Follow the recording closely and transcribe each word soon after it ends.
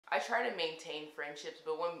try to maintain friendships,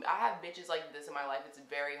 but when I have bitches like this in my life, it's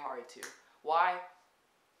very hard to. Why?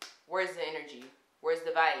 Where's the energy? Where's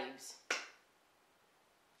the vibes?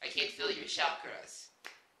 I can't feel your chakras.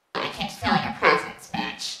 I can't feel your presence,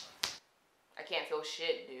 bitch. I can't feel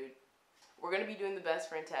shit, dude. We're gonna be doing the best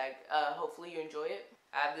friend tag. Hopefully you enjoy it.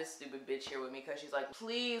 I have this stupid bitch here with me because she's like,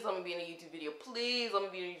 please let me be in a YouTube video. Please let me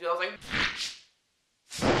be in a YouTube. I was like,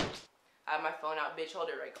 I have my phone out, bitch. Hold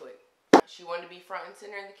it right quick. She wanted to be front and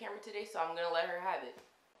center in the camera today, so I'm gonna let her have it.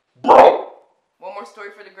 One more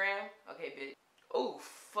story for the gram. Okay, bitch. Oh,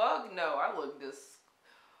 fuck no. I look this.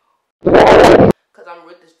 Cause I'm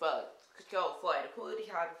rich as fuck. Go for the pooty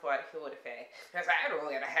hard for the food effect. Cause I don't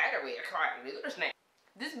get a hat away a car to do this name.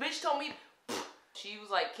 This bitch told me, she was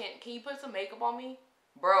like, can you put some makeup on me?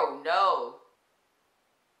 Bro, no.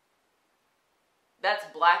 That's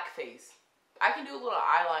blackface. I can do a little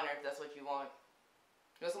eyeliner if that's what you want.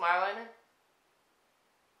 You want some eyeliner?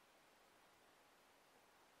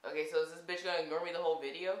 Okay, so is this bitch gonna ignore me the whole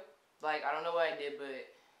video? Like, I don't know what I did, but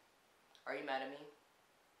are you mad at me?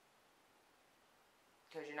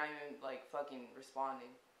 Because you're not even, like, fucking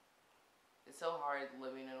responding. It's so hard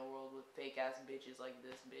living in a world with fake-ass bitches like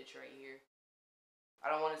this bitch right here. I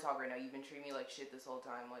don't want to talk right now. You've been treating me like shit this whole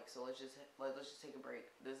time. Like, so let's just take a break.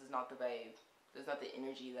 This is not the babe. This is not the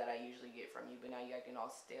energy that I usually get from you. But now you're acting all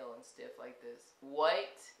stale and stiff like this.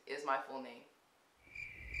 What is my full name?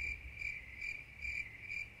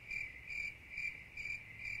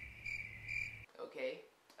 Okay.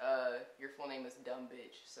 Your full name is dumb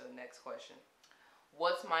bitch. So next question.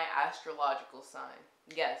 What's my astrological sign?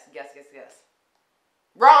 Guess.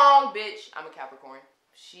 Wrong, bitch. I'm a Capricorn.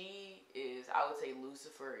 She is, I would say,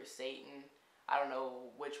 Lucifer or Satan. I don't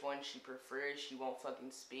know which one she prefers. She won't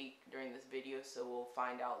fucking speak during this video, so we'll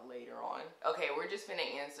find out later on. Okay, we're just finna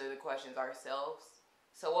answer the questions ourselves.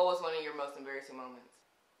 So what was one of your most embarrassing moments?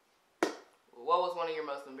 What was one of your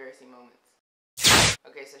most embarrassing moments?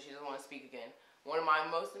 Okay, so she doesn't want to speak again. One of my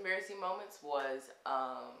most embarrassing moments was,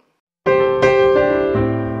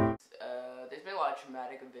 there's been a lot of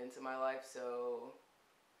traumatic events in my life, so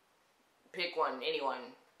pick one,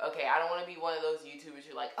 anyone. Okay, I don't want to be one of those YouTubers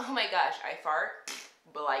who are like, oh my gosh, I fart.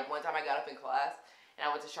 But like one time I got up in class and I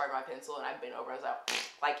went to sharpen my pencil and I bent over. I was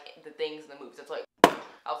like the things and the moves. That's like,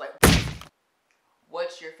 I was like,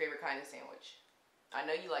 what's your favorite kind of sandwich? I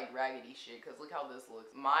know you like raggedy shit because look how this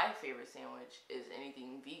looks. My favorite sandwich is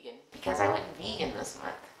anything vegan. Because I went vegan this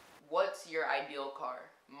month. What's your ideal car?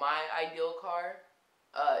 My ideal car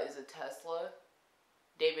is a Tesla.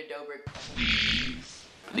 David Dobrik.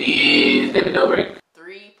 Please, David Dobrik.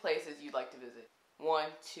 3 places you'd like to visit. 1,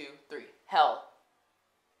 2, 3. Hell.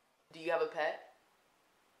 Do you have a pet?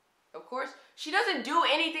 Of course. She doesn't do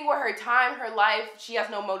anything with her time, her life. She has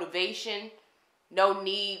no motivation, no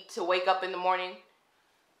need to wake up in the morning.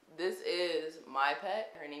 This is my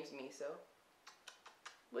pet. Her name's Miso.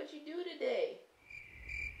 What'd you do today?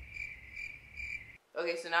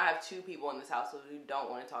 Okay, so now I have 2 people in this household who don't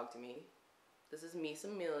want to talk to me. This is Misa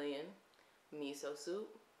Million, Miso Soup,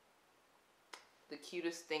 the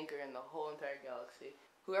cutest thinker in the whole entire galaxy.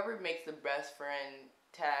 Whoever makes the best friend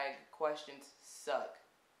tag questions suck.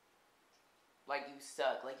 Like you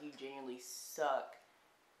suck. Like you genuinely suck.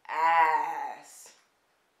 Ass.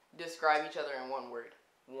 Describe each other in one word.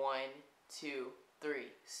 1, 2,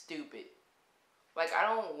 3. Stupid. Like I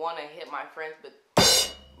don't want to hit my friends, but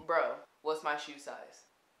bro, what's my shoe size?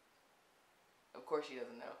 Of course she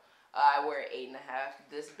doesn't know. I wear 8.5.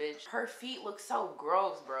 This bitch, her feet look so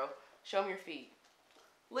gross, bro. Show me your feet.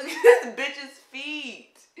 Look at this bitch's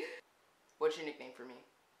feet. What's your nickname for me?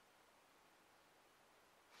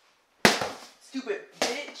 Stupid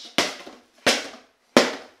bitch.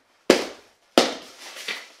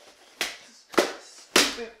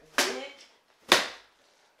 Stupid bitch.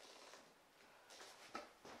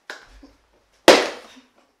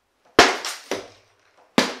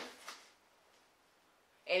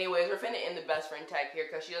 Anyways, we're finna end the best friend tag here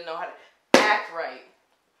because she doesn't know how to act right.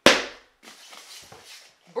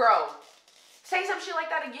 Bro, say some shit like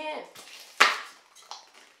that again.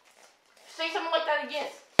 Say something like that again.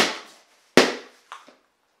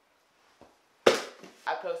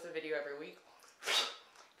 I post a video every week.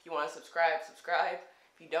 If you want to subscribe, subscribe.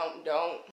 If you don't, don't.